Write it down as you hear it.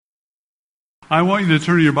I want you to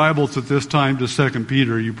turn your Bibles at this time to 2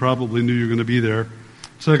 Peter. You probably knew you were going to be there.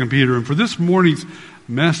 2 Peter. And for this morning's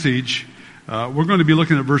message, we're going to be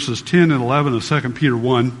looking at verses 10 and 11 of 2 Peter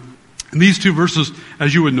 1. And these two verses,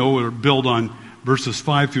 as you would know, are built on verses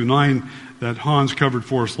 5 through 9 that Hans covered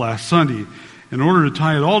for us last Sunday. In order to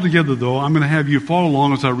tie it all together, though, I'm going to have you follow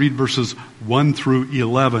along as I read verses 1 through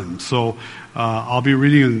 11. So I'll be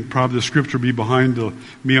reading, and probably the scripture will be behind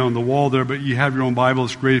me on the wall there, but you have your own Bible.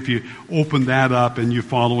 It's great if you open that up and you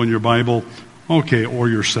follow in your Bible, okay, or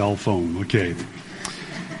your cell phone, okay.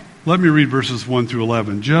 Let me read verses 1 through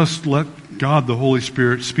 11. Just let God, the Holy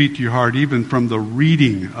Spirit, speak to your heart, even from the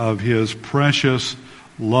reading of His precious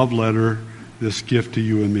love letter, this gift to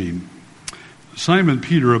you and me. Simon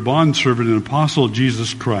Peter, a bondservant and apostle of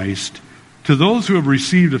Jesus Christ, to those who have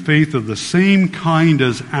received a faith of the same kind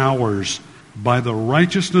as ours, by the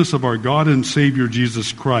righteousness of our God and Savior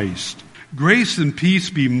Jesus Christ, grace and peace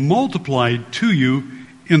be multiplied to you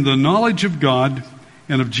in the knowledge of God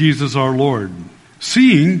and of Jesus our Lord,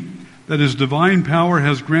 seeing that His divine power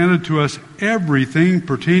has granted to us everything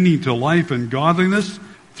pertaining to life and godliness,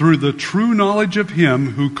 through the true knowledge of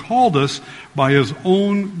Him who called us by His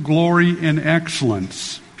own glory and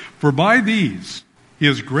excellence. For by these He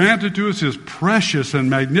has granted to us His precious and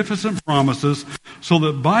magnificent promises, so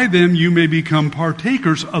that by them you may become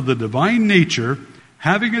partakers of the divine nature,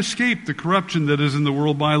 having escaped the corruption that is in the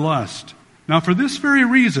world by lust. Now for this very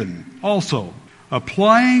reason also,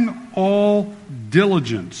 applying all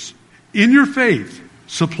diligence, in your faith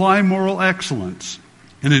supply moral excellence,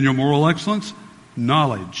 and in your moral excellence,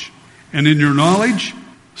 knowledge, and in your knowledge,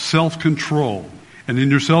 self-control, and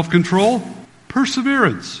in your self-control,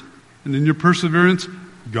 perseverance, and in your perseverance,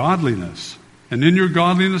 godliness, and in your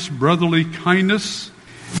godliness, brotherly kindness,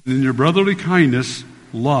 and in your brotherly kindness,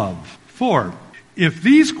 love. For if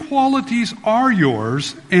these qualities are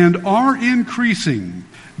yours and are increasing,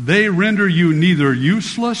 they render you neither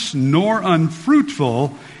useless nor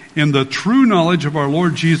unfruitful in the true knowledge of our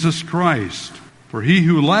Lord Jesus Christ. For he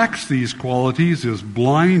who lacks these qualities is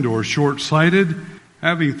blind or short-sighted,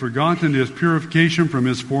 having forgotten his purification from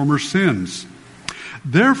his former sins.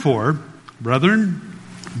 Therefore, brethren,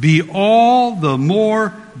 be all the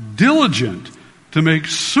more diligent to make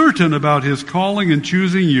certain about His calling and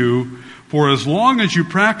choosing you, for as long as you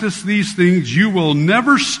practice these things, you will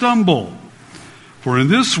never stumble. For in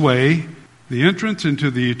this way, the entrance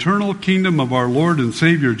into the eternal kingdom of our Lord and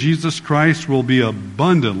Savior Jesus Christ will be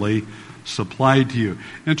abundantly supplied to you.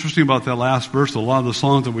 Interesting about that last verse, a lot of the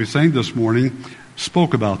songs that we sang this morning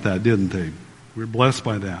spoke about that, didn't they? We're blessed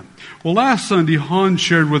by that. Well, last Sunday, Hans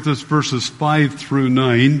shared with us verses 5 through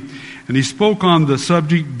 9, and he spoke on the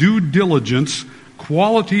subject, due diligence,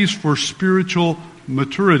 qualities for spiritual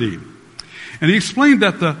maturity. And he explained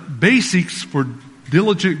that the basics for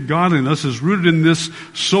diligent godliness is rooted in this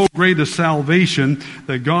so great a salvation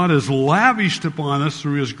that God has lavished upon us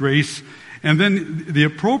through His grace. And then the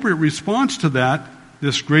appropriate response to that,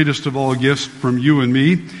 this greatest of all gifts from you and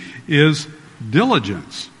me, is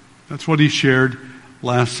diligence. That's what he shared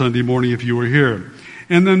last Sunday morning if you were here.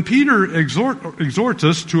 And then Peter exhorts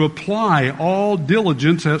us to apply all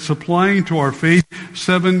diligence at supplying to our faith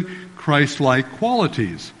 7 Christ-like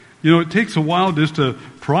qualities. You know, it takes a while just to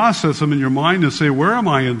process them in your mind and say, where am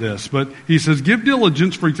I in this? But he says, give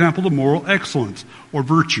diligence, for example, to moral excellence or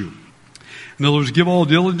virtue. In other words, give all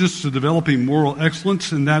diligence to developing moral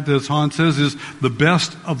excellence, and that, as Hans says, is the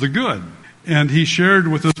best of the good. And he shared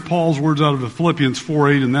with us Paul's words out of Philippians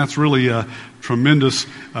 4:8, and that's really a tremendous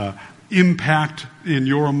impact in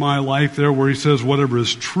your and my life there, where he says, whatever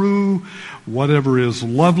is true, whatever is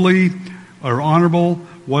lovely or honorable,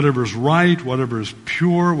 whatever is right, whatever is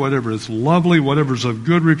pure, whatever is lovely, whatever is of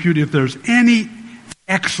good repute, if there's any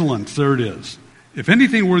excellence, there it is. If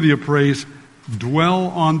anything worthy of praise, dwell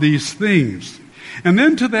on these things. And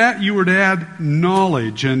then to that you were to add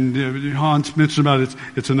knowledge. And Hans mentioned about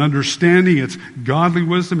it's an understanding, it's godly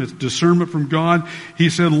wisdom, it's discernment from God. He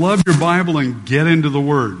said, love your Bible and get into the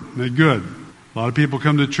Word. Good. A lot of people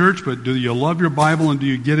come to church, but do you love your Bible and do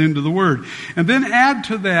you get into the Word? And then add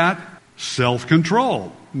to that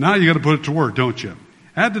self-control. Now you got to put it to work, don't you?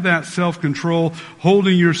 Add to that self-control,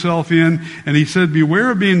 holding yourself in. And he said,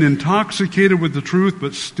 beware of being intoxicated with the truth,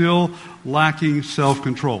 but still lacking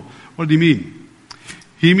self-control. What did he mean?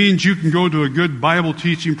 He means you can go to a good Bible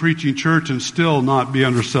teaching, preaching church and still not be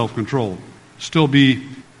under self-control. Still be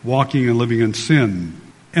walking and living in sin.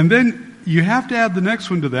 And then you have to add the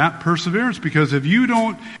next one to that, perseverance, because if you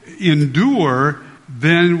don't endure,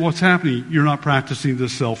 then what's happening? You're not practicing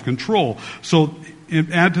this self-control. So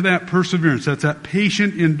And add to that perseverance. That's that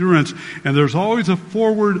patient endurance. And there's always a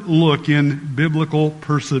forward look in biblical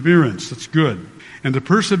perseverance. That's good. And the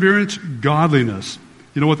perseverance, godliness.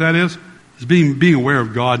 You know what that is? It's being aware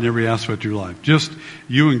of God in every aspect of your life. Just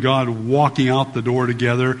you and God walking out the door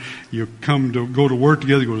together. You go to work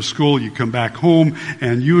together, you go to school, you come back home,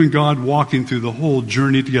 and you and God walking through the whole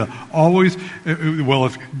journey together. Always,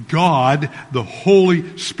 if God, the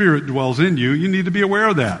Holy Spirit, dwells in you, you need to be aware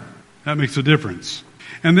of that. That makes a difference.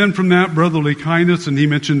 And then from that, brotherly kindness, and he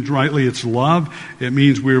mentioned rightly it's love. It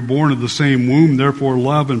means we are born of the same womb, therefore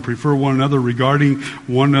love and prefer one another, regarding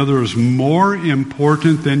one another as more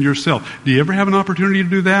important than yourself. Do you ever have an opportunity to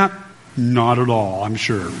do that? Not at all, I'm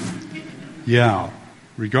sure. Yeah.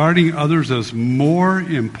 Regarding others as more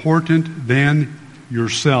important than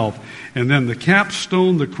yourself. And then the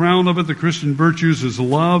capstone, the crown of it, the Christian virtues is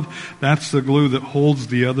love. That's the glue that holds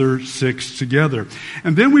the other 6 together.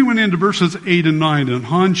 And then we went into verses 8 and 9, and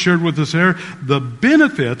Hans shared with us there the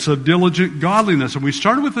benefits of diligent godliness. And we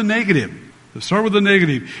started with the negative. Let's start with the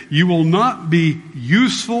negative. You will not be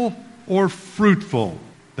useful or fruitful.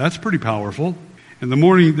 That's pretty powerful. And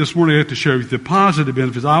this morning I have to share with you the positive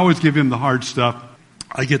benefits. I always give him the hard stuff.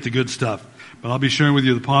 I get the good stuff. But I'll be sharing with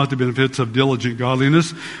you the positive benefits of diligent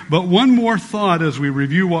godliness. But one more thought as we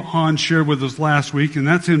review what Hans shared with us last week, and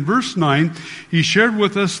that's in verse 9. He shared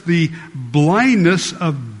with us the blindness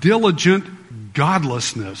of diligent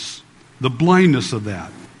godlessness. The blindness of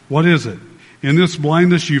that. What is it? In this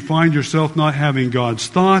blindness, you find yourself not having God's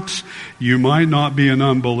thoughts. You might not be an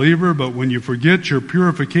unbeliever, but when you forget your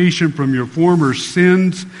purification from your former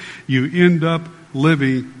sins, you end up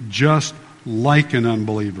living just like an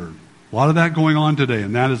unbeliever. A lot of that going on today,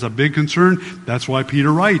 and that is a big concern. That's why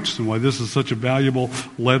Peter writes, and why this is such a valuable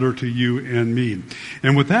letter to you and me.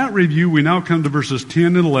 And with that review, we now come to verses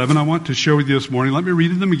 10 and 11. I want to share with you this morning. Let me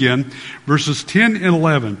read them again. Verses 10 and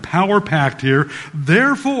 11, power-packed here.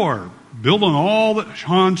 Therefore, build on all that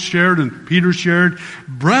Hans shared and Peter shared.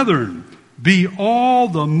 Brethren, be all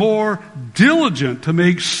the more diligent to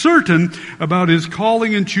make certain about his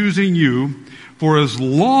calling and choosing you. For as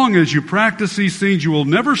long as you practice these things, you will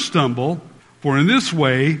never stumble. For in this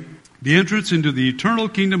way, the entrance into the eternal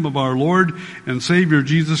kingdom of our Lord and Savior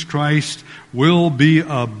Jesus Christ will be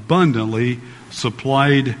abundantly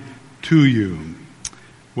supplied to you.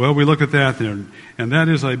 Well, we look at that there. And that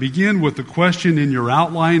is, I begin with the question in your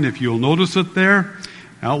outline, if you'll notice it there.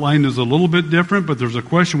 Outline is a little bit different, but there's a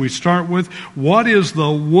question we start with. What is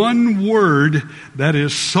the one word that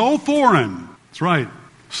is so foreign? That's right.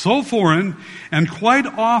 So foreign and quite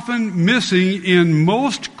often missing in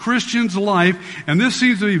most Christians' life, and this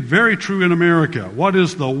seems to be very true in America. What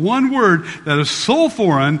is the one word that is so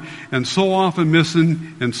foreign and so often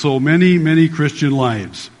missing in so many, many Christian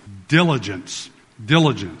lives? Diligence.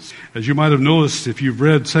 Diligence. As you might have noticed if you've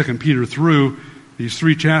read 2 Peter through these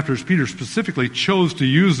 3 chapters, Peter specifically chose to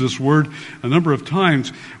use this word a number of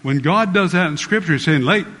times. When God does that in Scripture, he's saying,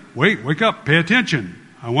 wake up, pay attention.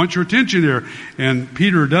 I want your attention here. And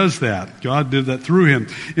Peter does that. God did that through him.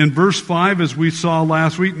 In verse 5, as we saw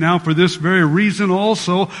last week, now for this very reason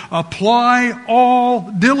also, apply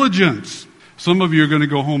all diligence. Some of you are going to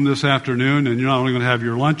go home this afternoon, and you're not only going to have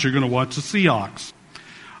your lunch, you're going to watch the Seahawks.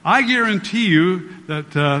 I guarantee you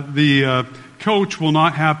that the coach will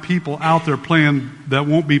not have people out there playing that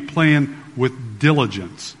won't be playing with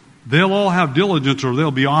diligence. They'll all have diligence or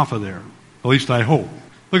they'll be off of there. At least I hope.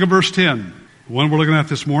 Look at verse 10. The one we're looking at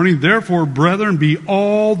this morning. Therefore, brethren, be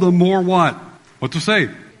all the more what? What to say?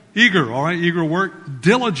 Eager, all right? Eager work.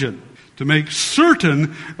 Diligent to make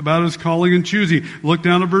certain about his calling and choosing. Look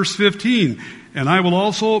down at verse 15. And I will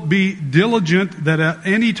also be diligent that at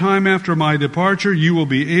any time after my departure you will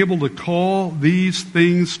be able to call these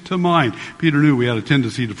things to mind. Peter knew we had a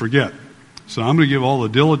tendency to forget. So I'm going to give all the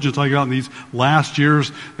diligence I got in these last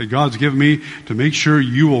years that God's given me to make sure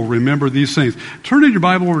you will remember these things. Turn in your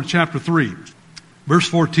Bible over to chapter 3, verse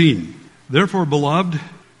 14. Therefore, beloved,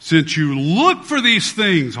 since you look for these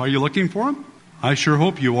things, are you looking for them? I sure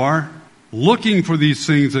hope you are. Looking for these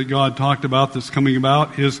things that God talked about that's coming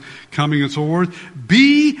about, his coming and so forth.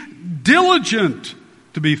 Be diligent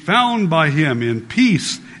to be found by him in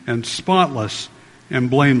peace and spotless and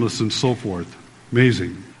blameless and so forth.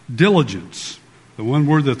 Amazing. Diligence. The one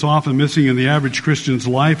word that's often missing in the average Christian's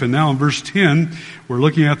life. And now in verse 10, we're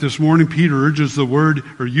looking at this morning, Peter urges the word,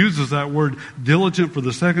 or uses that word diligent for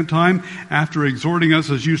the second time after exhorting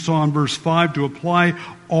us, as you saw in verse 5, to apply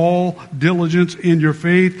all diligence in your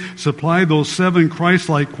faith. Supply those 7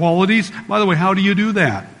 Christ-like qualities. By the way, how do you do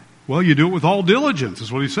that? Well, you do it with all diligence,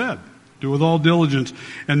 is what he said. Do it with all diligence.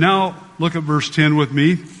 And now look at verse 10 with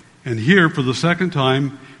me. And here, for the second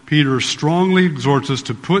time, Peter strongly exhorts us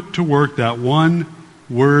to put to work that one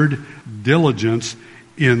word, diligence,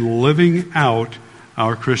 in living out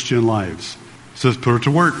our Christian lives. He says, put it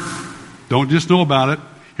to work. Don't just know about it.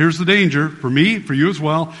 Here's the danger for me, for you as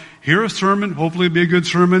well. Hear a sermon, hopefully it'll be a good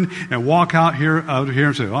sermon, and walk out here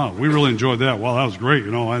and say, oh, we really enjoyed that. Well, that was great.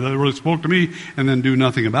 That really spoke to me, and then do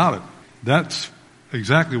nothing about it. That's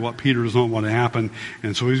exactly what Peter does not want to happen,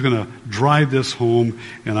 and so he's going to drive this home,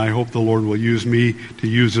 and I hope the Lord will use me to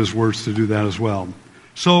use his words to do that as well.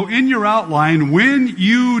 So in your outline, when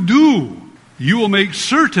you do, you will make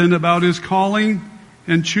certain about his calling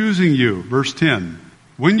and choosing you. Verse 10.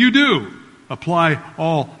 When you do, apply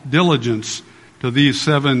all diligence to these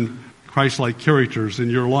 7 Christ-like characters in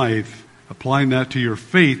your life, applying that to your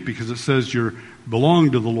faith because it says you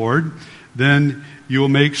belong to the Lord, then you will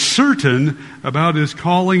make certain about his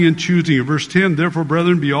calling and choosing you. Verse 10, therefore,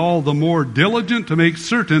 brethren, be all the more diligent to make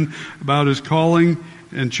certain about his calling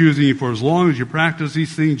and choosing you. For as long as you practice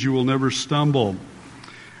these things, you will never stumble.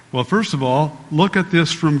 Well, first of all, look at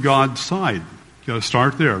this from God's side. You've got to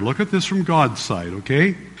start there. Look at this from God's side,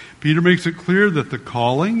 okay? Peter makes it clear that the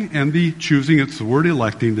calling and the choosing, it's the word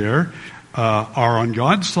electing there, are on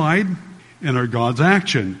God's side and are God's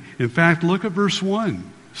action. In fact, look at verse 1.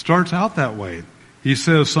 Starts out that way. He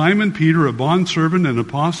says, Simon Peter, a bondservant and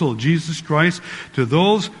apostle of Jesus Christ, to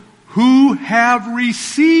those who have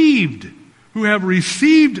received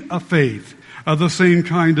a faith of the same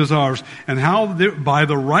kind as ours, and how by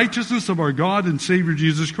the righteousness of our God and Savior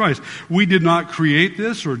Jesus Christ. We did not create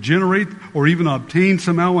this or generate or even obtain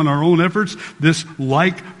somehow in our own efforts this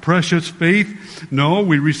like precious faith. No,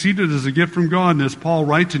 we received it as a gift from God. And as Paul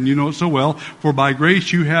writes, and you know it so well, for by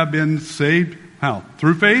grace you have been saved. How?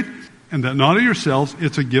 Through faith, and that not of yourselves,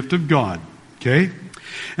 it's a gift of God. Okay?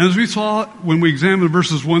 And as we saw when we examined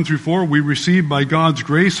verses 1 through 4, we received by God's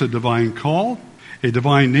grace a divine call, a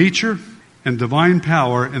divine nature, and divine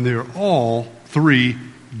power, and they are all 3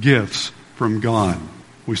 gifts from God.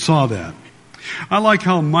 We saw that. I like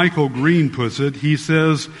how Michael Green puts it. He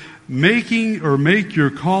says, make your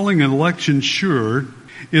calling and election sure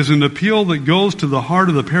is an appeal that goes to the heart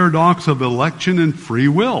of the paradox of election and free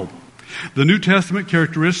will. The New Testament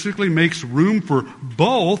characteristically makes room for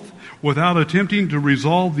both without attempting to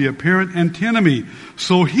resolve the apparent antinomy.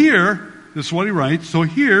 So here, this is what he writes, so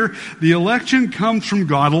here, the election comes from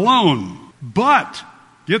God alone. But,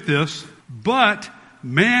 get this, but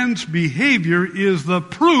man's behavior is the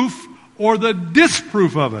proof or the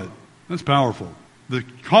disproof of it. That's powerful. The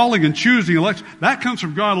calling and choosing election, that comes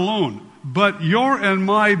from God alone. But your and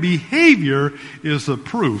my behavior is the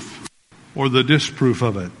proof or the disproof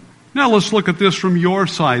of it. Now let's look at this from your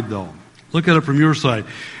side, though. Look at it from your side.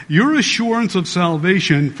 Your assurance of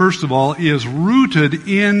salvation, first of all, is rooted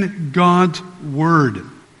in God's Word.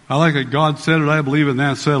 I like it. God said it, I believe it, and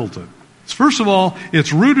that settles it. First of all,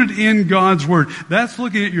 it's rooted in God's Word. That's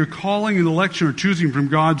looking at your calling and election or choosing from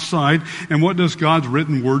God's side. And what does God's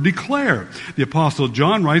written Word declare? The Apostle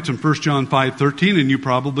John writes in 1 John 5:13, and you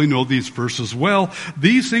probably know these verses well.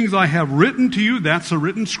 These things I have written to you, that's the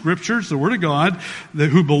written Scriptures, the Word of God,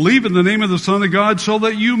 who believe in the name of the Son of God, so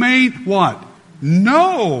that you may, what?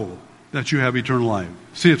 Know that you have eternal life.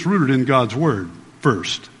 See, it's rooted in God's Word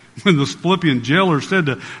first. When the Philippian jailer said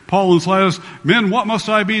to Paul and Silas, men, what must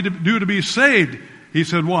I do to be saved? He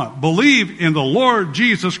said what? Believe in the Lord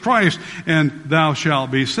Jesus Christ, and thou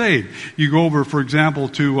shalt be saved. You go over, for example,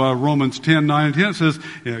 to Romans 10:9 and 10. It says,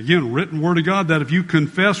 again, written Word of God, that if you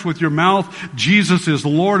confess with your mouth Jesus is the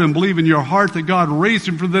Lord and believe in your heart that God raised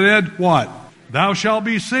him from the dead, what? Thou shalt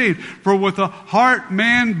be saved. For with the heart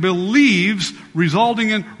man believes, resulting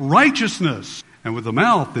in righteousness. And with the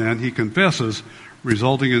mouth, then, he confesses,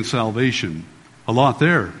 resulting in salvation. A lot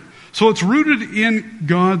there. So it's rooted in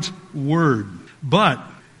God's Word. But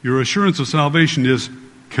your assurance of salvation is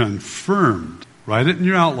confirmed. Write it in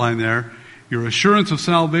your outline there. Your assurance of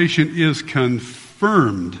salvation is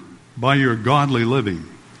confirmed by your godly living.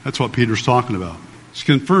 That's what Peter's talking about. It's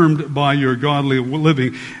confirmed by your godly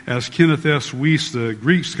living. As Kenneth S. Weiss, the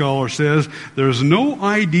Greek scholar, says, there's no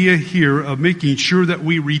idea here of making sure that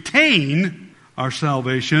we retain our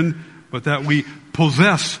salvation, but that we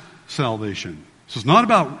possess salvation. So it's not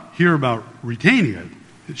about retaining it.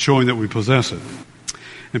 It's showing that we possess it.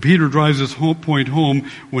 And Peter drives this point home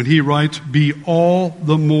when he writes, be all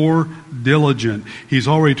the more diligent. He's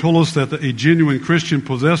already told us that a genuine Christian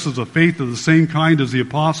possesses a faith of the same kind as the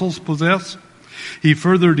apostles possess. He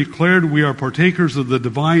further declared, we are partakers of the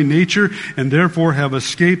divine nature and therefore have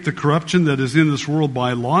escaped the corruption that is in this world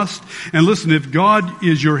by lust. And listen, if God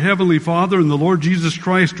is your heavenly Father and the Lord Jesus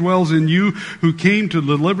Christ dwells in you, who came to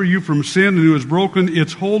deliver you from sin and who has broken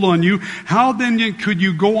its hold on you, how then could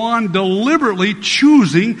you go on deliberately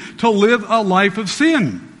choosing to live a life of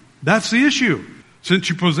sin? That's the issue. Since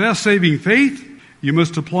you possess saving faith, you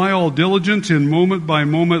must apply all diligence in moment by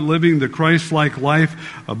moment living the Christ-like life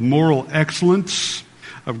of moral excellence,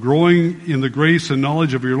 of growing in the grace and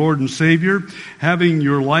knowledge of your Lord and Savior, having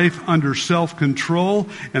your life under self-control,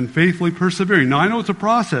 and faithfully persevering. Now, I know it's a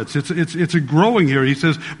process. It's a growing here. He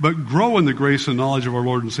says, but grow in the grace and knowledge of our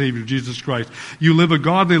Lord and Savior, Jesus Christ. You live a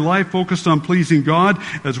godly life focused on pleasing God,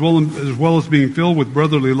 as well as being filled with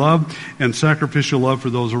brotherly love and sacrificial love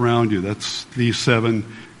for those around you. That's these 7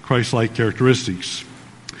 Christ-like characteristics.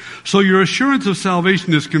 So your assurance of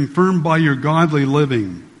salvation is confirmed by your godly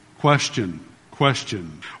living. Question.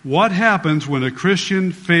 What happens when a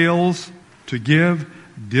Christian fails to give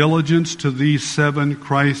diligence to these 7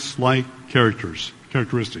 Christ-like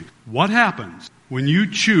characteristics? What happens when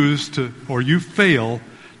you choose to, or you fail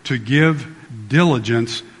to give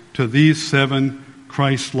diligence to these 7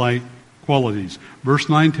 Christ-like qualities? Verse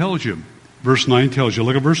 9 tells you.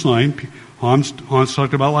 Look at verse 9. Hans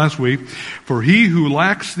talked about last week. For he who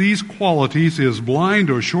lacks these qualities is blind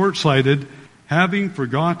or short-sighted, having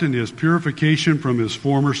forgotten his purification from his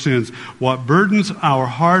former sins. What burdens our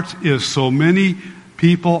hearts is so many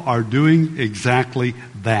people are doing exactly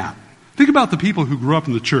that. Think about the people who grew up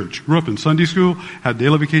in the church, grew up in Sunday school, had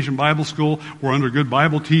daily vacation Bible school, were under good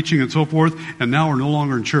Bible teaching and so forth, and now are no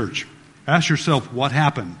longer in church. Ask yourself, what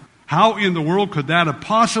happened? How in the world could that have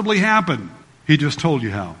possibly happened? He just told you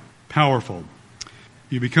how. Powerful.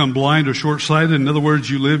 You become blind or short-sighted. In other words,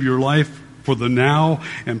 you live your life for the now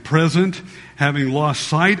and present, having lost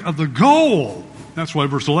sight of the goal. That's why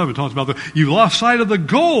verse 11 talks about you lost sight of the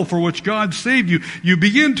goal for which God saved you. You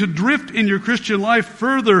begin to drift in your Christian life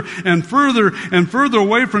further and further and further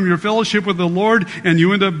away from your fellowship with the Lord, and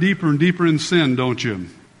you end up deeper and deeper in sin, don't you?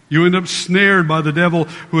 You end up snared by the devil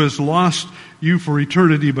who has lost you for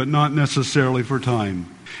eternity, but not necessarily for time.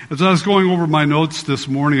 As I was going over my notes this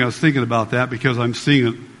morning, I was thinking about that because I'm seeing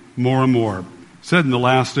it more and more. Said in the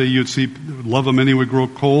last day, you'd see love of many would grow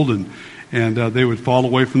cold and they would fall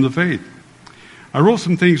away from the faith. I wrote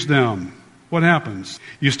some things down. What happens?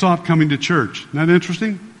 You stop coming to church. Isn't that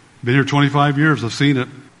interesting? Been here 25 years. I've seen it.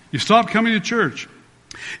 You stop coming to church.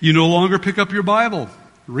 You no longer pick up your Bible.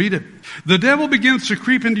 Read it. The devil begins to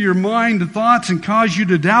creep into your mind and thoughts and cause you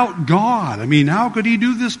to doubt God. I mean, how could he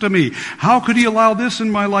do this to me? How could he allow this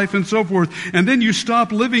in my life and so forth? And then you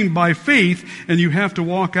stop living by faith and you have to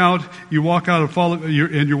walk out. You're walking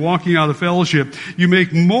out of fellowship. You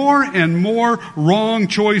make more and more wrong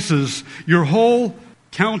choices. Your whole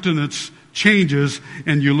countenance changes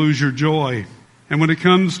and you lose your joy. And when it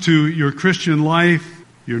comes to your Christian life,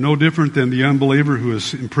 you're no different than the unbeliever who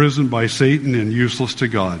is imprisoned by Satan and useless to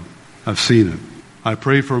God. I've seen it. I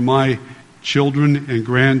pray for my children and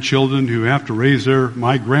grandchildren who have to raise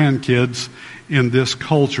my grandkids in this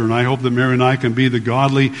culture. And I hope that Mary and I can be the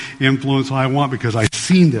godly influence I want, because I've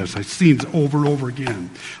seen this. I've seen this over and over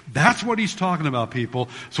again. That's what he's talking about, people.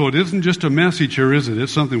 So it isn't just a message here, is it?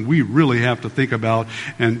 It's something we really have to think about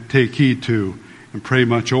and take heed to and pray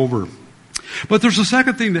much over. But there's a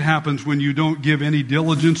second thing that happens when you don't give any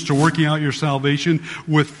diligence to working out your salvation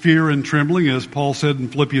with fear and trembling, as Paul said in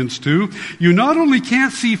Philippians 2. You not only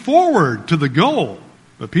can't see forward to the goal,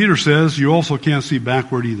 but Peter says you also can't see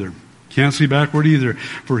backward either. Can't see backward either.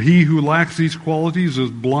 For he who lacks these qualities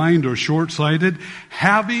is blind or short-sighted,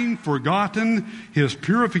 having forgotten his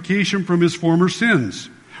purification from his former sins.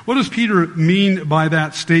 What does Peter mean by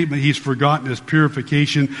that statement? He's forgotten his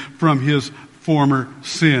purification from his former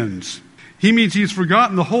sins. He means he's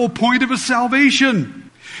forgotten the whole point of his salvation.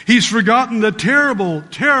 He's forgotten the terrible,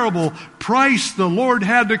 terrible price the Lord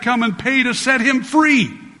had to come and pay to set him free,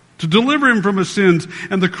 to deliver him from his sins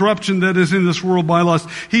and the corruption that is in this world by lust.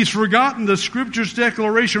 He's forgotten the Scripture's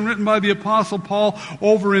declaration written by the Apostle Paul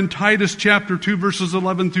over in Titus chapter 2, verses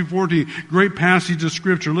 11 through 14. Great passage of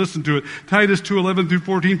Scripture. Listen to it. Titus 2, 11 through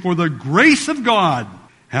 14. For the grace of God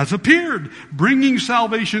has appeared, bringing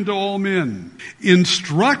salvation to all men,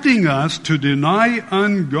 instructing us to deny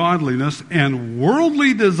ungodliness and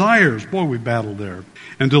worldly desires. Boy, we battled there.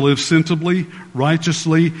 And to live sensibly,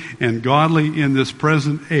 righteously, and godly in this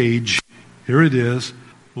present age. Here it is.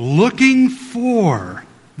 Looking for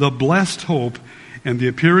the blessed hope and the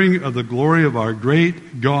appearing of the glory of our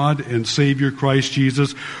great God and Savior Christ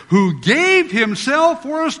Jesus, who gave himself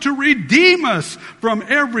for us to redeem us from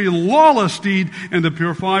every lawless deed and to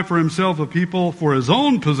purify for himself a people for his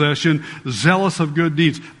own possession, zealous of good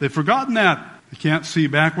deeds. They've forgotten that. They can't see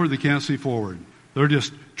backward, they can't see forward. They're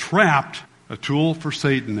just trapped, a tool for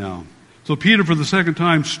Satan now. So Peter, for the second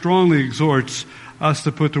time, strongly exhorts us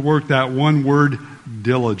to put to work that one word,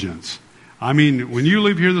 diligence. I mean, when you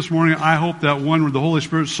leave here this morning, I hope that one word, the Holy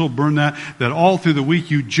Spirit so burned that all through the week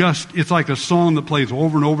it's like a song that plays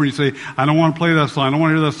over and over, and you say, I don't want to play that song, I don't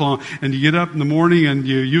want to hear that song. And you get up in the morning and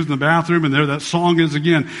you use the bathroom, and there that song is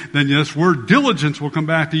again. Then this word diligence will come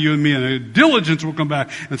back to you and me, and diligence will come back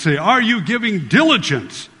and say, are you giving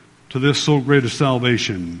diligence to this so great a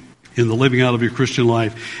salvation in the living out of your Christian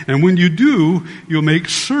life? And when you do, you'll make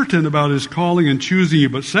certain about his calling and choosing you.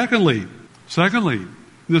 But secondly,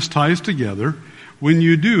 this ties together. When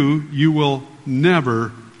you do, you will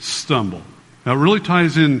never stumble. Now, it really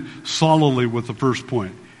ties in solidly with the first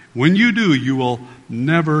point. When you do, you will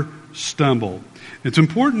never stumble. It's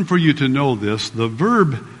important for you to know this. The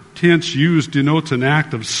verb tense used denotes an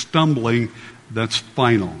act of stumbling that's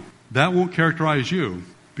final. That won't characterize you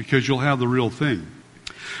because you'll have the real thing.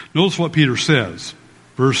 Notice what Peter says.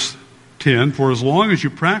 Verse 10, for as long as you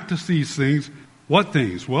practice these things, what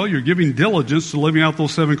things? Well, you're giving diligence to living out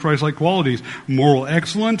those 7 Christ-like qualities: moral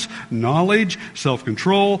excellence, knowledge,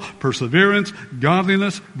 self-control, perseverance,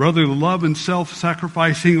 godliness, brotherly love, and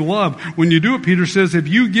self-sacrificing love. When you do it, Peter says, if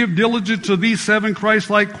you give diligence to these 7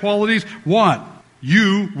 Christ-like qualities, what?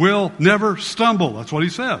 You will never stumble. That's what he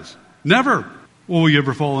says. Never. Will you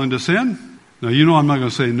ever fall into sin? Now, you know I'm not going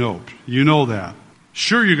to say no. You know that.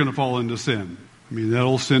 Sure, you're going to fall into sin. I mean, that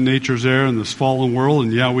old sin nature's there in this fallen world,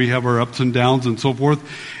 and yeah, we have our ups and downs and so forth.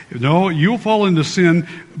 No, you'll fall into sin,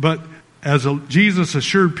 but as Jesus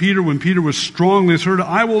assured Peter when Peter was strongly asserted,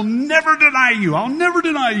 I will never deny you. I'll never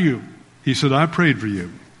deny you. He said, I prayed for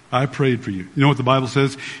you. I prayed for you. You know what the Bible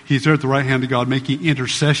says? He's there at the right hand of God making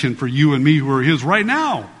intercession for you and me who are his right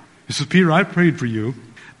now. He says, Peter, I prayed for you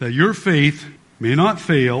that your faith may not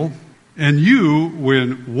fail, and you,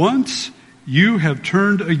 when once you have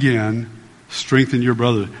turned again, strengthen your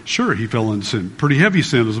brother. Sure, he fell into sin. Pretty heavy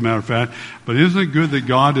sin, as a matter of fact. But isn't it good that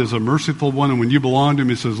God is a merciful one, and when you belong to him,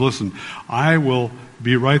 he says, listen, I will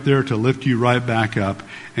be right there to lift you right back up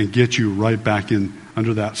and get you right back in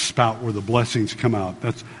under that spout where the blessings come out.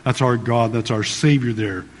 That's our God. That's our Savior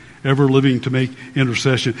there, ever living to make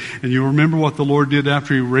intercession. And you remember what the Lord did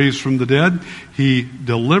after he raised from the dead? He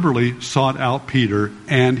deliberately sought out Peter,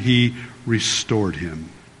 and he restored him.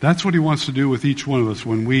 That's what he wants to do with each one of us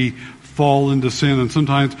when we fall into sin. And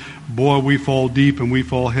sometimes, boy, we fall deep and we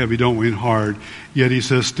fall heavy, don't we, and hard. Yet he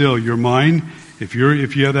says, still, you're mine. If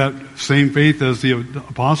you have that same faith as the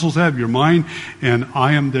apostles have, you're mine, and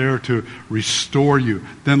I am there to restore you.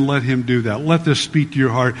 Then let him do that. Let this speak to your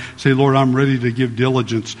heart. Say, Lord, I'm ready to give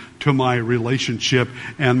diligence to my relationship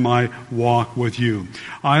and my walk with you.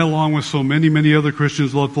 I, along with so many, many other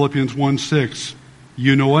Christians, love Philippians 1:6.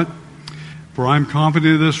 You know it? For I'm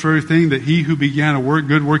confident of this very thing, that he who began a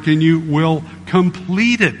good work in you will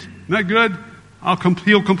complete it. Isn't that good?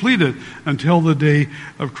 He'll complete it until the day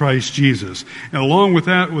of Christ Jesus. And along with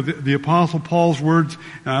that, with the Apostle Paul's words,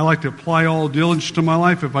 and I like to apply all diligence to my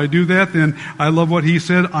life. If I do that, then I love what he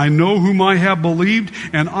said. I know whom I have believed,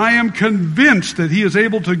 and I am convinced that he is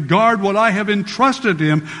able to guard what I have entrusted to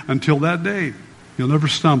him until that day. He'll never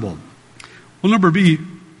stumble. Well, number B,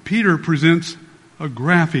 Peter presents a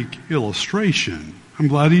graphic illustration. I'm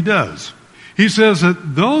glad he does. He says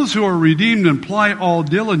that those who are redeemed and apply all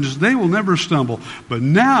diligence, they will never stumble. But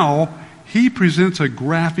now he presents a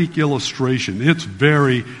graphic illustration. It's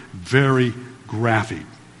very, very graphic.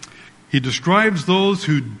 He describes those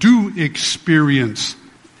who do experience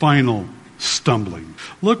final stumbling.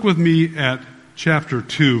 Look with me at chapter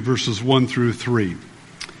 2, verses 1 through 3.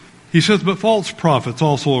 He says, but false prophets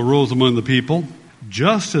also arose among the people,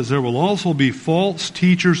 just as there will also be false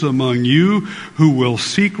teachers among you who will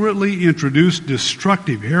secretly introduce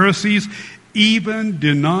destructive heresies, even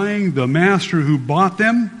denying the master who bought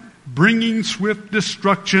them, bringing swift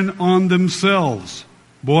destruction on themselves.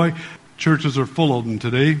 Boy, churches are full of them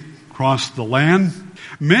today across the land.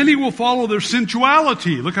 Many will follow their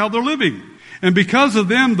sensuality. Look how they're living. And because of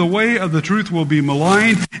them, the way of the truth will be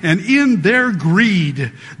maligned, and in their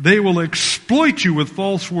greed, they will exploit you with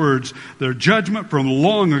false words. Their judgment from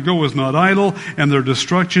long ago is not idle, and their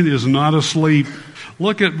destruction is not asleep.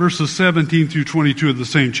 Look at verses 17 through 22 of the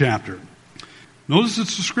same chapter. Notice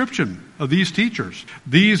its description of these teachers.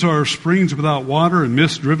 These are springs without water and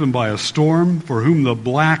mist driven by a storm, for whom the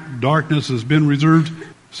black darkness has been reserved.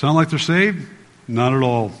 Sound like they're saved? Not at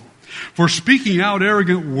all. For speaking out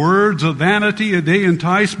arrogant words of vanity, they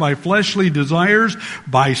entice by fleshly desires,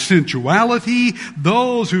 by sensuality,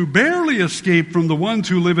 those who barely escape from the ones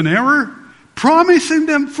who live in error, promising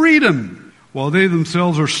them freedom, while they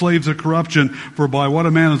themselves are slaves of corruption. For by what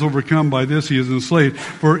a man is overcome, by this he is enslaved.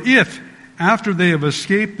 For if, after they have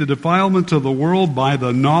escaped the defilements of the world by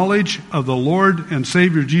the knowledge of the Lord and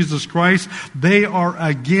Savior Jesus Christ, they are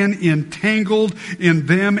again entangled in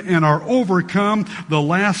them and are overcome, the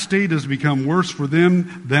last state has become worse for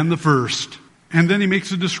them than the first. And then he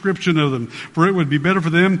makes a description of them. For it would be better for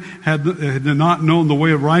them had they not known the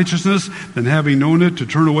way of righteousness than having known it to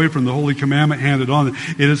turn away from the holy commandment handed on them.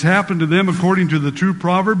 It has happened to them according to the true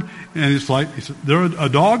proverb. And it's like, a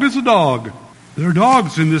dog is a dog. They're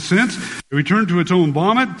dogs in this sense. They return to its own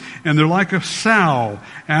vomit, and they're like a sow.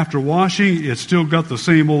 After washing, it's still got the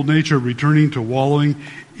same old nature, returning to wallowing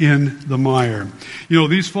in the mire. You know,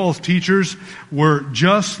 these false teachers were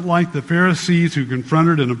just like the Pharisees who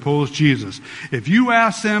confronted and opposed Jesus. If you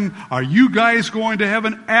ask them, are you guys going to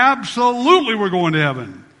heaven? Absolutely we're going to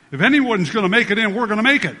heaven. If anyone's going to make it in, we're going to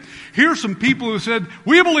make it. Here's some people who said,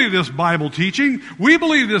 we believe this Bible teaching. We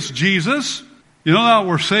believe this Jesus. You know, now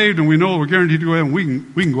we're saved and we know we're guaranteed to go heaven. We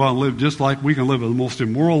can go out and live just like we can live the most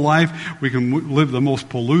immoral life. We can live the most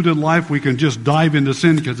polluted life. We can just dive into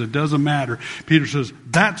sin because it doesn't matter. Peter says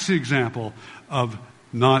that's the example of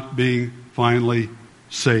not being finally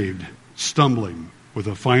saved. Stumbling with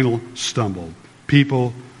a final stumble.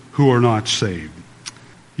 People who are not saved.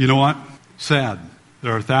 You know what? Sad.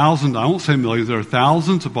 There are thousands, I won't say millions, there are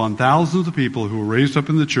thousands upon thousands of people who were raised up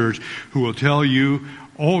in the church who will tell you,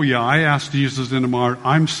 oh yeah, I asked Jesus into my heart,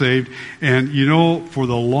 I'm saved. And you know, for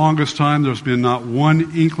the longest time, there's been not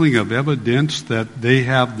one inkling of evidence that they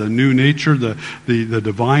have the new nature, the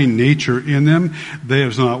divine nature in them.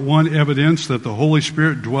 There's not one evidence that the Holy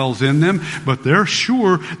Spirit dwells in them, but they're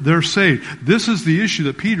sure they're saved. This is the issue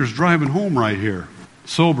that Peter's driving home right here.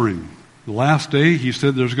 Sobering. The last day, he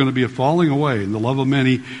said there's going to be a falling away, and the love of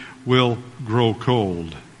many will grow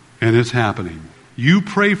cold. And it's happening. You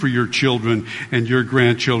pray for your children and your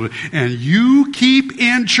grandchildren, and you keep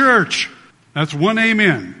in church. That's one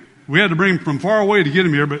amen. We had to bring him from far away to get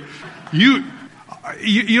him here, but you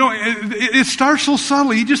know, it starts so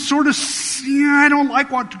subtly. You just sort of, I don't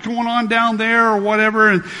like what's going on down there or whatever,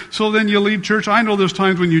 and so then you leave church. I know there's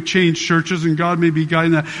times when you change churches, and God may be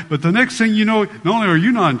guiding that, but the next thing you know, not only are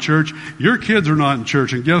you not in church, your kids are not in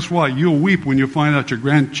church, and guess what? You'll weep when you find out your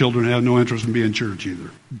grandchildren have no interest in being in church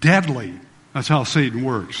either. Deadly. That's how Satan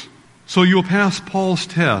works. So you'll pass Paul's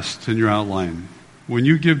test in your outline. When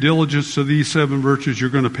you give diligence to these 7 virtues, you're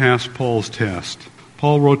going to pass Paul's test.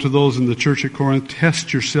 Paul wrote to those in the church at Corinth,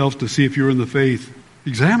 test yourselves to see if you're in the faith.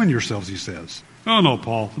 Examine yourselves, he says. Oh, no,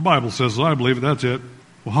 Paul. The Bible says, I believe it. That's it.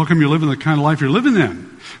 Well, how come you're living the kind of life you're living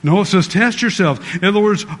then? No, it says test yourselves. In other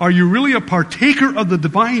words, are you really a partaker of the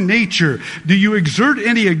divine nature? Do you exert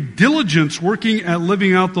any diligence working at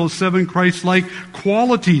living out those 7 Christ-like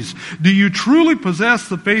qualities? Do you truly possess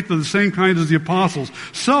the faith of the same kind as the apostles?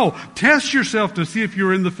 So, test yourself to see if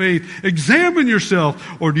you're in the faith. Examine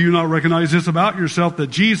yourself. Or do you not recognize this about yourself,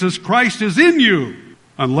 that Jesus Christ is in you?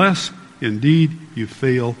 Unless, indeed, you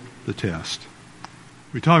fail the test.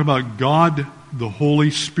 We talk about God, the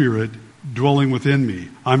Holy Spirit, dwelling within me.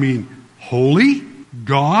 I mean, holy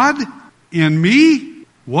God in me?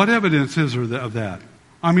 What evidence is there of that?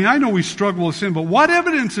 I mean, I know we struggle with sin, but what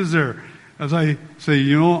evidence is there? As I say,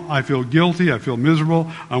 you know, I feel guilty, I feel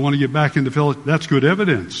miserable, I want to get back into fellowship. That's good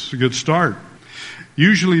evidence. It's a good start.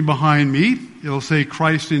 Usually behind me, it'll say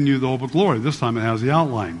Christ in you, the hope of glory. This time it has the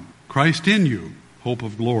outline. Christ in you, hope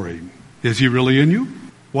of glory. Is he really in you?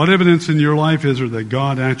 What evidence in your life is there that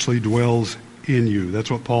God actually dwells in you? That's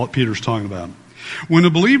what Peter's talking about. When a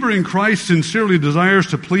believer in Christ sincerely desires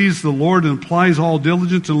to please the Lord and applies all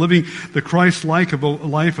diligence in living the Christ-like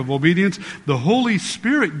life of obedience, the Holy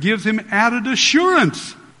Spirit gives him added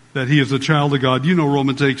assurance that he is a child of God. You know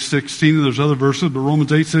Romans 8:16, and there's other verses, but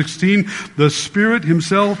Romans 8:16, the Spirit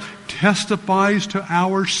himself testifies to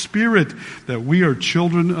our spirit that we are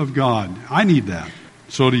children of God. I need that.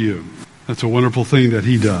 So do you. That's a wonderful thing that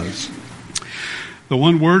he does. The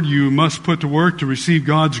one word you must put to work to receive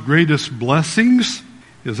God's greatest blessings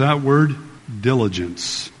is that word,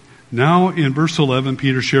 diligence. Now in verse 11,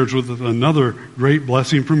 Peter shares with us another great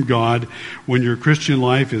blessing from God when your Christian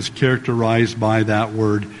life is characterized by that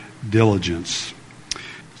word, diligence.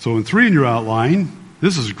 So in 3 in your outline,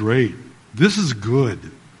 this is great. This is good.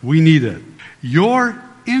 We need it. Your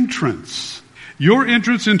entrance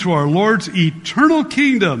into our Lord's eternal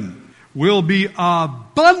kingdom will be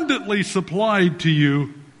abundantly supplied to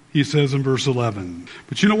you, he says in verse 11.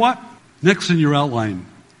 But you know what? Next in your outline,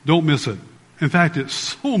 don't miss it. In fact, it's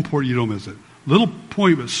so important you don't miss it. Little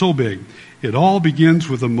point, but so big. It all begins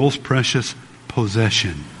with the most precious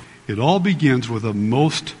possession. It all begins with a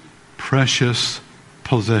most precious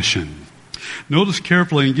possession. Notice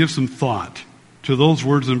carefully and give some thought to those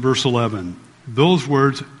words in verse 11. Those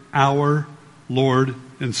words, our Lord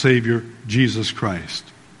and Savior, Jesus Christ.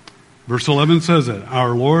 Verse 11 says that, our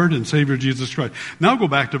Lord and Savior, Jesus Christ. Now go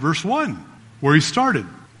back to verse 1, where he started.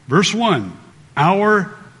 Verse 1,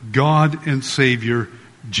 our God and Savior,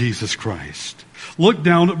 Jesus Christ. Look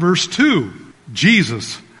down at verse 2,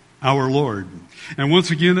 Jesus, our Lord. And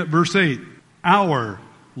once again at verse 8, our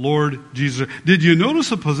Lord Jesus. Did you notice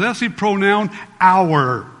the possessive pronoun,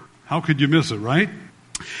 our? How could you miss it, right?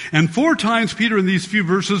 And 4 times Peter in these few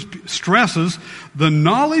verses stresses the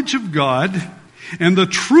knowledge of God and the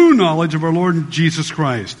true knowledge of our Lord Jesus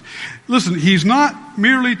Christ. Listen, he's not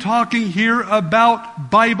merely talking here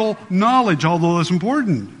about Bible knowledge, although that's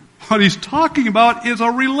important. What he's talking about is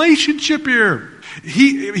a relationship here.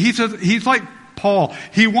 He says, he's like Paul.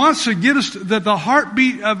 He wants to get us that the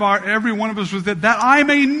heartbeat of every one of us was that I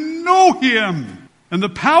may know him and the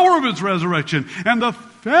power of his resurrection and the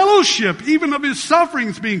fellowship even of his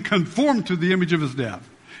sufferings, being conformed to the image of his death.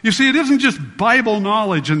 You see, it isn't just Bible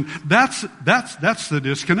knowledge, and that's the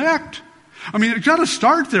disconnect. I mean, it's got to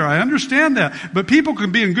start there. I understand that. But people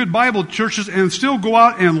can be in good Bible churches and still go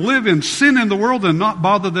out and live in sin in the world and not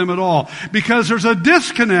bother them at all. Because there's a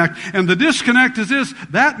disconnect, and the disconnect is this: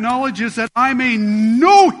 that knowledge is that I may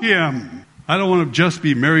know him. I don't want to just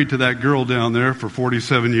be married to that girl down there for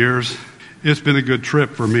 47 years. It's been a good trip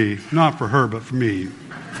for me. Not for her, but for me.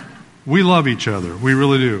 We love each other. We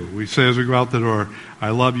really do. We say as we go out the door, I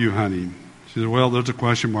love you, honey. She said, well, there's a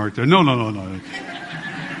question mark there. No.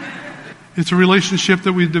 It's a relationship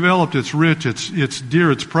that we've developed. It's rich. It's dear.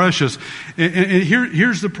 It's precious. And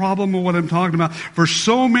here's the problem of what I'm talking about. For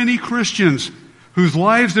so many Christians whose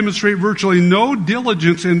lives demonstrate virtually no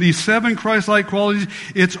diligence in these 7 Christ-like qualities,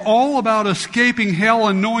 it's all about escaping hell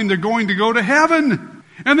and knowing they're going to go to heaven.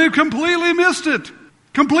 And they've completely missed it.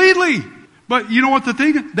 Completely. But you know what the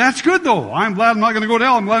thing? That's good though. I'm glad I'm not going to go to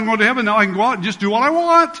hell. I'm glad I'm going to heaven. Now I can go out and just do what I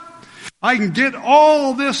want. I can get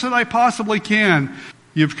all this that I possibly can.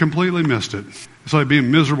 You've completely missed it. It's like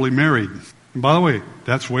being miserably married. And by the way,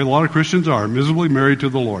 that's the way a lot of Christians are, miserably married to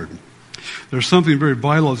the Lord. There's something very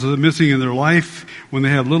vital that's missing in their life when they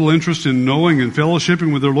have little interest in knowing and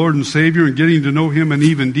fellowshipping with their Lord and Savior and getting to know Him an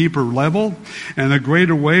even deeper level and a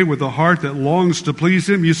greater way with a heart that longs to please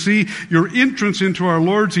Him. You see, your entrance into our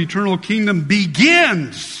Lord's eternal kingdom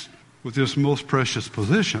begins with this most precious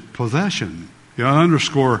possession. You ought to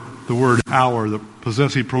underscore the word our, the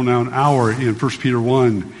possessive pronoun our in 1 Peter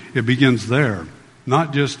 1. It begins there.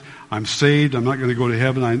 Not just, I'm saved, I'm not going to go to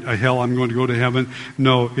heaven, I'm going to go to heaven.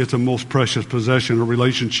 No, it's a most precious possession, a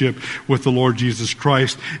relationship with the Lord Jesus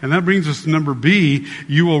Christ. And that brings us to number B.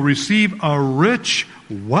 You will receive a rich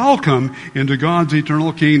welcome into God's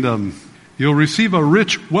eternal kingdom. You'll receive a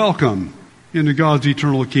rich welcome into God's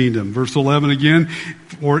eternal kingdom. Verse 11 again,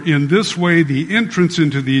 for in this way the entrance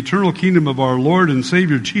into the eternal kingdom of our Lord and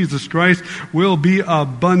Savior Jesus Christ will be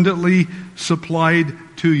abundantly supplied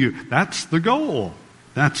to you. That's the goal.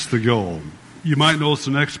 That's the goal. You might notice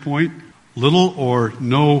the next point. Little or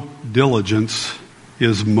no diligence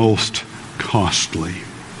is most costly.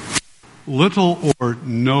 Little or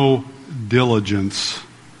no diligence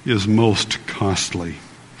is most costly.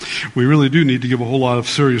 We really do need to give a whole lot of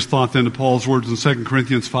serious thought then to Paul's words in 2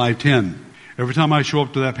 Corinthians 5:10. Every time I show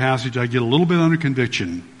up to that passage, I get a little bit under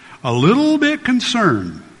conviction, a little bit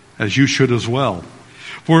concerned, as you should as well.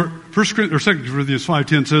 For 2 Corinthians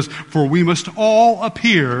 5:10 says, for we must all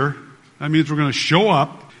appear, that means we're going to show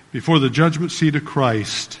up before the judgment seat of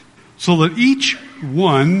Christ, so that each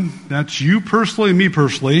one, that's you personally and me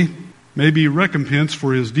personally, may be recompensed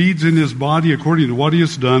for his deeds in his body according to what he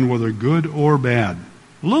has done, whether good or bad.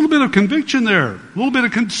 A little bit of conviction there, a little bit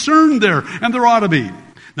of concern there, and there ought to be.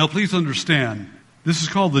 Now please understand, this is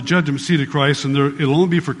called the judgment seat of Christ, and it'll only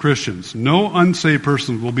be for Christians. No unsaved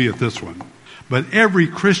person will be at this one. But every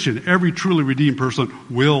Christian, every truly redeemed person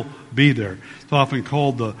will be there. It's often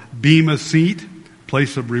called the bema seat,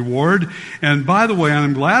 place of reward. And by the way,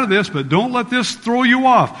 I'm glad of this, but don't let this throw you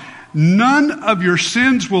off. None of your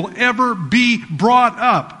sins will ever be brought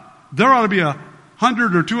up. There ought to be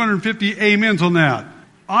 100 or 250 amens on that.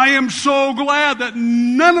 I am so glad that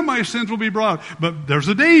none of my sins will be brought up. But there's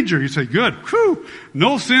a danger. You say, good, whew,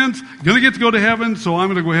 no sins, going to get to go to heaven, so I'm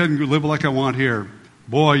going to go ahead and live like I want here.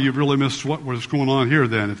 Boy, you've really missed what's going on here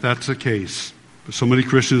then, if that's the case. But so many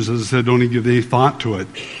Christians, as I said, don't even give any thought to it.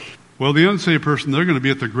 Well, the unsaved person, they're going to be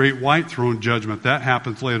at the great white throne judgment. That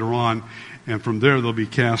happens later on. And from there, they'll be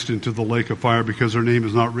cast into the lake of fire because their name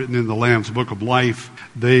is not written in the Lamb's book of life.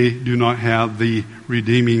 They do not have the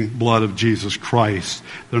redeeming blood of Jesus Christ.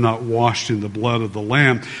 They're not washed in the blood of the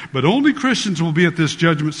Lamb. But only Christians will be at this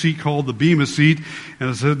judgment seat called the Bema seat. And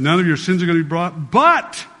it said, none of your sins are going to be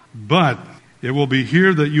brought. But it will be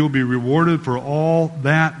here that you'll be rewarded for all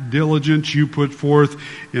that diligence you put forth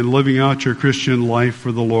in living out your Christian life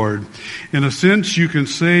for the Lord. In a sense, you can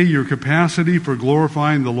say your capacity for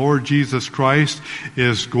glorifying the Lord Jesus Christ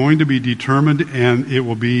is going to be determined, and it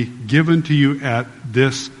will be given to you at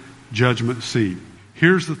this judgment seat.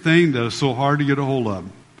 Here's the thing that is so hard to get a hold of.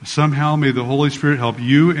 Somehow may the Holy Spirit help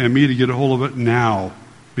you and me to get a hold of it now,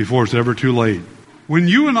 before it's ever too late. When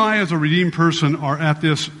you and I as a redeemed person are at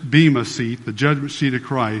this Bema seat, the judgment seat of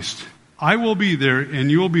Christ, I will be there and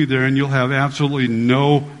you'll be there and you'll have absolutely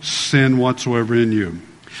no sin whatsoever in you.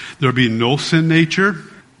 There'll be no sin nature,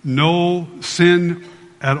 no sin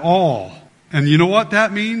at all. And you know what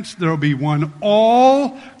that means? There'll be one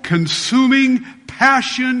all-consuming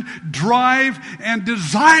passion, drive, and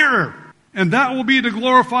desire. And that will be to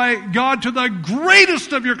glorify God to the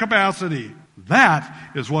greatest of your capacity. That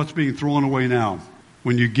is what's being thrown away now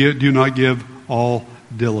when you do not give all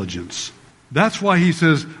diligence. That's why he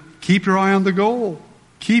says, keep your eye on the goal.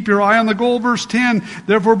 Keep your eye on the goal. Verse 10,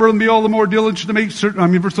 therefore, brethren, be all the more diligent to make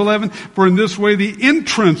certain, verse 11, for in this way the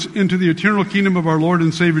entrance into the eternal kingdom of our Lord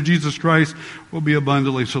and Savior Jesus Christ will be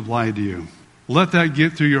abundantly supplied to you. Let that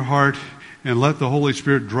get through your heart and let the Holy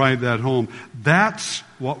Spirit drive that home. That's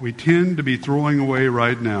what we tend to be throwing away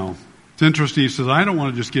right now. It's interesting. He says, I don't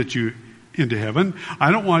want to just get you into heaven. I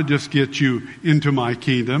don't want to just get you into my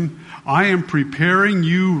kingdom. I am preparing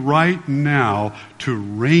you right now to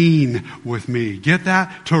reign with me. Get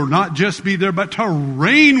that? To not just be there, but to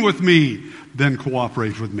reign with me. Then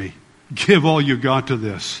cooperate with me. Give all you got to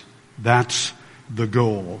this. That's the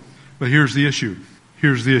goal. But here's the issue.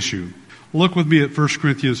 Here's the issue. Look with me at 1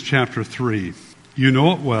 Corinthians chapter 3. You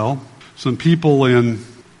know it well. Some people in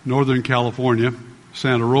Northern California,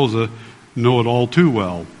 Santa Rosa, know it all too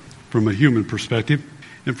well from a human perspective.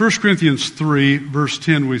 In 1 Corinthians 3, verse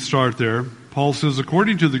 10, we start there. Paul says,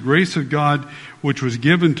 according to the grace of God which was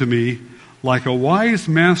given to me, like a wise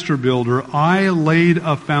master builder, I laid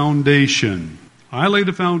a foundation. I laid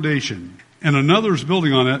a foundation. And another is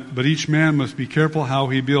building on it, but each man must be careful how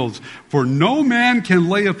he builds. For no man can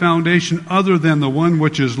lay a foundation other than the one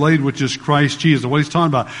which is laid, which is Christ Jesus. What he's talking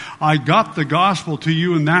about, I got the gospel to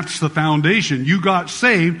you, and that's the foundation. You got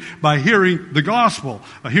saved by hearing the gospel,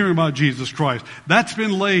 hearing about Jesus Christ. That's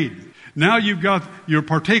been laid. Now you're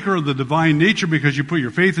partaker of the divine nature because you put your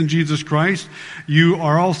faith in Jesus Christ. You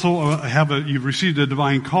are also you've received a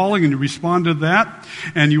divine calling and you respond to that.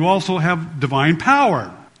 And you also have divine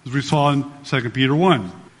power, as we saw in 2 Peter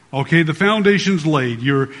 1. Okay, the foundation's laid.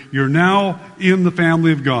 You're now in the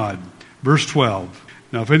family of God. Verse 12.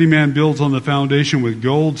 Now if any man builds on the foundation with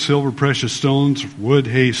gold, silver, precious stones, wood,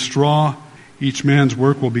 hay, straw, each man's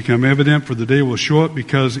work will become evident, for the day will show it,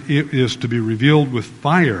 because it is to be revealed with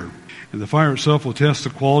fire. And the fire itself will test the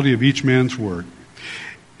quality of each man's work.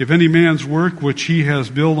 If any man's work which he has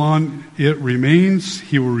built on it remains,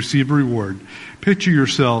 he will receive a reward. Picture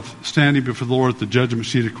yourself standing before the Lord at the judgment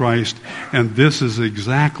seat of Christ, and this is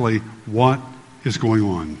exactly what is going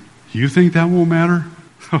on. You think that won't matter?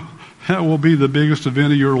 That will be the biggest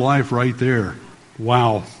event of your life right there.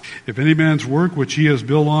 Wow. If any man's work which he has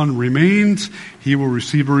built on remains, he will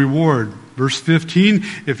receive a reward. Verse 15,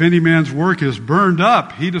 if any man's work is burned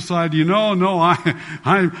up, he decided,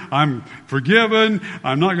 I'm forgiven,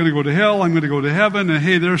 I'm not going to go to hell, I'm going to go to heaven, and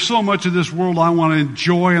hey, there's so much of this world I want to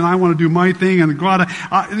enjoy, and I want to do my thing, and God,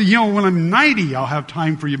 when I'm 90, I'll have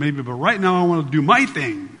time for you maybe, but right now I want to do my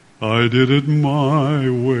thing. I did it my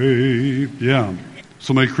way. Yeah.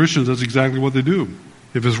 So many Christians, that's exactly what they do.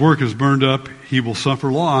 If his work is burned up, he will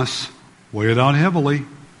suffer loss. Weigh it out heavily.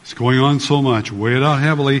 It's going on so much. Weigh it out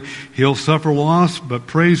heavily. He'll suffer loss, but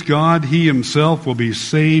praise God, he himself will be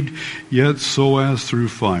saved, yet so as through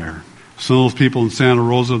fire. Some of those people in Santa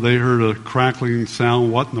Rosa, they heard a crackling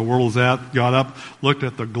sound. What in the world is that? Got up, looked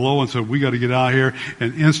at the glow, and said, we got to get out of here.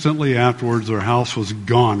 And instantly afterwards, their house was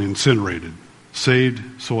gone, incinerated.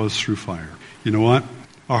 Saved, so as through fire. You know what?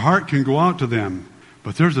 Our heart can go out to them,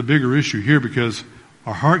 but there's a bigger issue here, because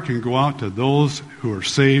our heart can go out to those who are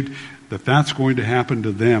saved, that's going to happen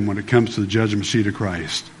to them when it comes to the judgment seat of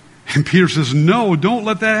Christ. And Peter says, no, don't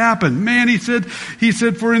let that happen. Man, he said,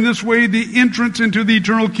 for in this way the entrance into the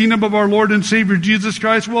eternal kingdom of our Lord and Savior Jesus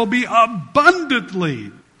Christ will be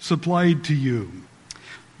abundantly supplied to you.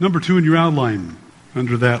 Number 2 in your outline,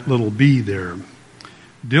 under that little B there.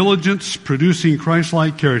 Diligence producing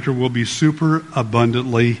Christ-like character will be super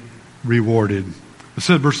abundantly rewarded. I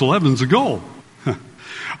said verse 11 is the goal.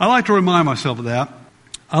 I like to remind myself of that.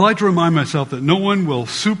 I like to remind myself that no one will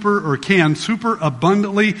can super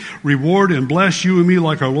abundantly reward and bless you and me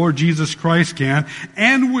like our Lord Jesus Christ can,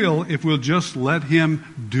 and will if we'll just let him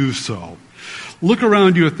do so. Look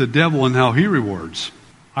around you at the devil and how he rewards.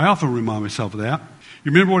 I often remind myself of that.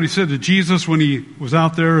 You remember what he said to Jesus when he was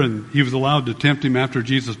out there and he was allowed to tempt him after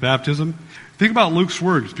Jesus' baptism? Think about Luke's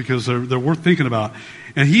words because they're worth thinking about.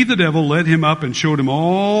 And he, the devil, led him up and showed him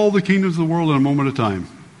all the kingdoms of the world in a moment of time.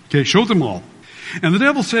 Okay, showed them all. And the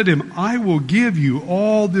devil said to him, I will give you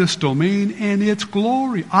all this domain and its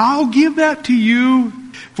glory. I'll give that to you,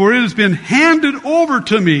 for it has been handed over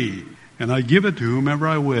to me, and I give it to whomever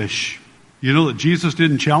I wish. You know that Jesus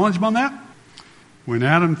didn't challenge him on that? When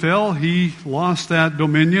Adam fell, he lost that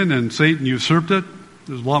dominion and Satan usurped it.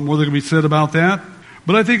 There's a lot more that can be said about that.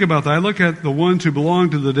 But I think about that. I look at the ones who belong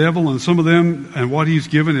to the devil and some of them and what he's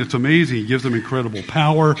given. It's amazing. He gives them incredible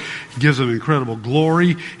power. He gives them incredible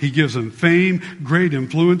glory. He gives them fame, great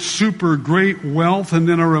influence, super great wealth. And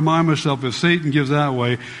then I remind myself, if Satan gives that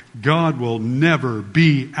away, God will never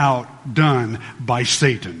be outdone by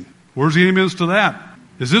Satan. Where's the amens to that?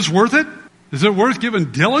 Is this worth it? Is it worth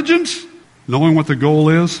giving diligence? Knowing what the goal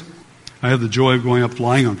is? I had the joy of going up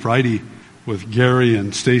flying on Friday with Gary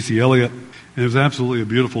and Stacy Elliott. And it was absolutely a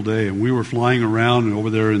beautiful day. And we were flying around and over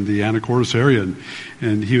there in the Anacortes area.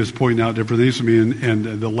 And he was pointing out different things to me and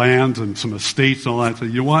the lands and some estates and all that. I said,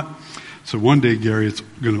 you know what? So one day, Gary, it's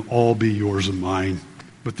going to all be yours and mine.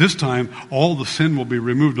 But this time, all the sin will be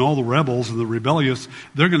removed and all the rebels and the rebellious,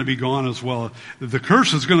 they're going to be gone as well. The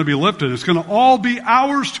curse is going to be lifted. It's going to all be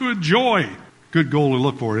ours to enjoy. Good goal to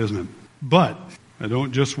look for, isn't it? But I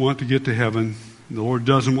don't just want to get to heaven. The Lord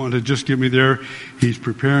doesn't want to just get me there. He's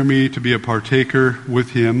preparing me to be a partaker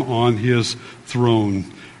with him on his throne,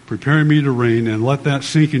 preparing me to reign. And let that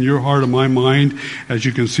sink in your heart and my mind as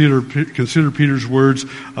you consider Peter's words,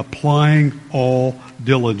 applying all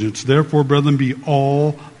diligence. Therefore, brethren, be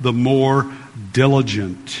all the more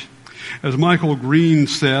diligent. As Michael Green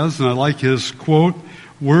says, and I like his quote,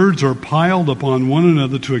 words are piled upon one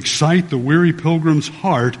another to excite the weary pilgrim's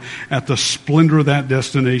heart at the splendor of that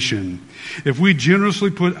destination. If we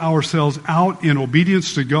generously put ourselves out in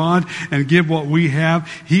obedience to God and give what we have,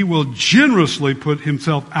 he will generously put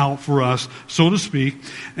himself out for us, so to speak,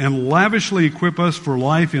 and lavishly equip us for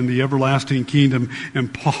life in the everlasting kingdom.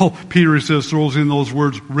 And Peter says, throws in those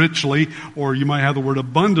words richly, or you might have the word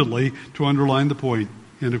abundantly to underline the point.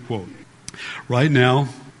 End of quote. Right now,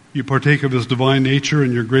 you partake of his divine nature,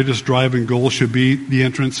 and your greatest drive and goal should be the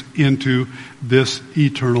entrance into this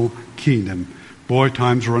eternal kingdom. Boy,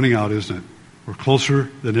 time's running out, isn't it? We're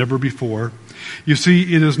closer than ever before. You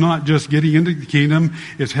see, it is not just getting into the kingdom,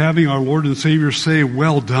 it's having our Lord and Savior say,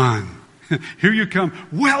 well done. Here you come.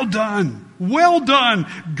 Well done. Well done,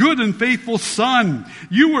 good and faithful son.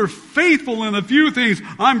 You were faithful in a few things.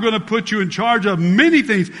 I'm going to put you in charge of many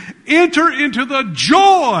things. Enter into the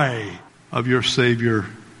joy of your Savior,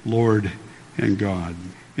 Lord and God.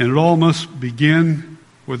 And it all must begin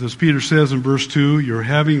with, as Peter says in verse 2, you're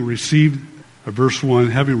having received, verse 1,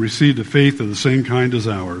 having received a faith of the same kind as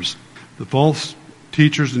ours. The false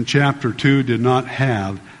teachers in chapter 2 did not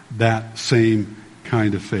have that same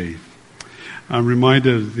kind of faith. I'm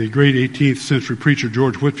reminded of the great 18th century preacher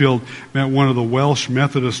George Whitefield met one of the Welsh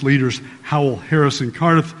Methodist leaders, Howell Harris, in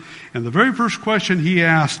Cardiff. And the very first question he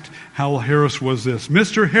asked Howell Harris was this: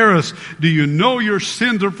 Mr. Harris, do you know your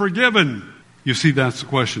sins are forgiven? You see, that's the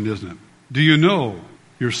question, isn't it? Do you know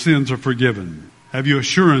your sins are forgiven? Have you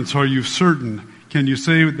assurance? Are you certain? Can you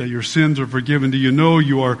say that your sins are forgiven? Do you know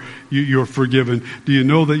you're forgiven? Do you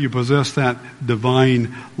know that you possess that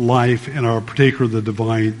divine life and are a partaker of the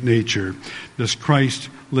divine nature? Does Christ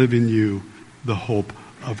live in you, the hope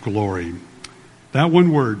of glory? That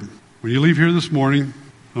one word, when you leave here this morning,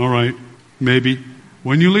 all right, maybe.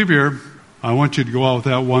 When you leave here, I want you to go out with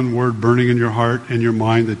that one word burning in your heart and your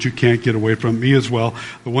mind that you can't get away from. Me as well.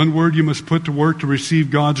 The one word you must put to work to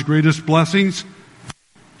receive God's greatest blessings: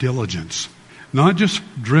 diligence. Not just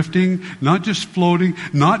drifting, not just floating,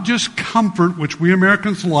 not just comfort, which we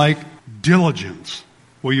Americans like, diligence.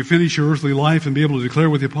 Will you finish your earthly life and be able to declare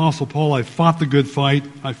with the Apostle Paul, I've fought the good fight,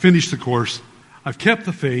 I've finished the course, I've kept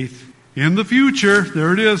the faith. In the future,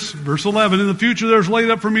 there it is, verse 11, in the future there's laid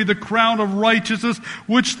up for me the crown of righteousness,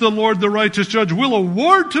 which the Lord, the righteous judge, will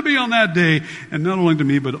award to me on that day, and not only to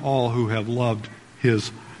me, but all who have loved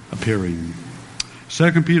his appearing.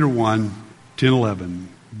 2 Peter 1, 10, 11.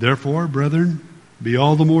 Therefore, brethren, be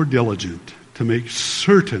all the more diligent to make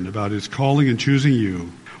certain about his calling and choosing you.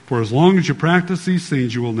 For as long as you practice these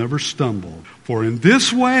things, you will never stumble. For in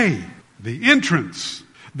this way, the entrance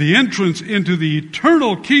into the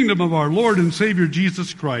eternal kingdom of our Lord and Savior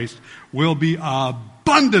Jesus Christ will be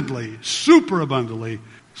abundantly, superabundantly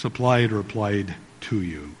supplied or applied to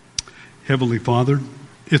you. Heavenly Father,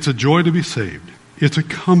 it's a joy to be saved. It's a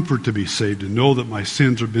comfort to be saved, to know that my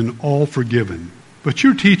sins have been all forgiven. But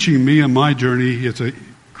you're teaching me on my journey. It's a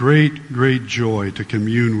great, great joy to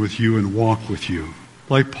commune with you and walk with you.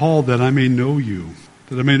 Like Paul, that I may know you,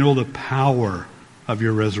 that I may know the power of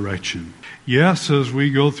your resurrection. Yes, as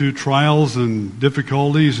we go through trials and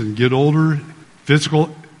difficulties and get older,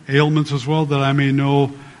 physical ailments as well, that I may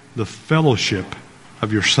know the fellowship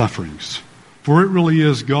of your sufferings. For it really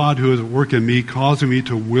is God who is at work in me, causing me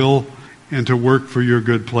to will and to work for your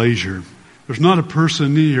good pleasure. There's not a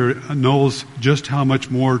person here who knows just how much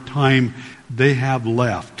more time they have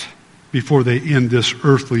left before they end this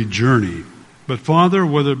earthly journey. But Father,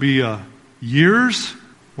 whether it be years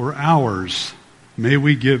or hours, may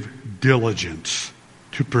we give diligence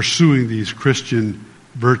to pursuing these Christian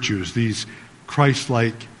virtues, these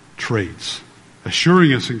Christ-like traits,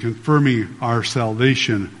 assuring us and confirming our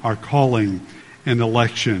salvation, our calling and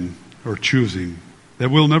election or choosing, that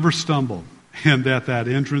we'll never stumble, and that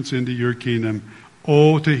entrance into your kingdom,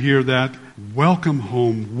 oh, to hear that welcome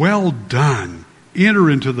home, well done, enter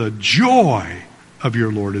into the joy of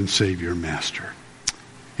your Lord and Savior, Master.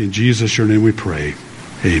 In Jesus, your name we pray.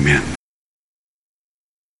 Amen.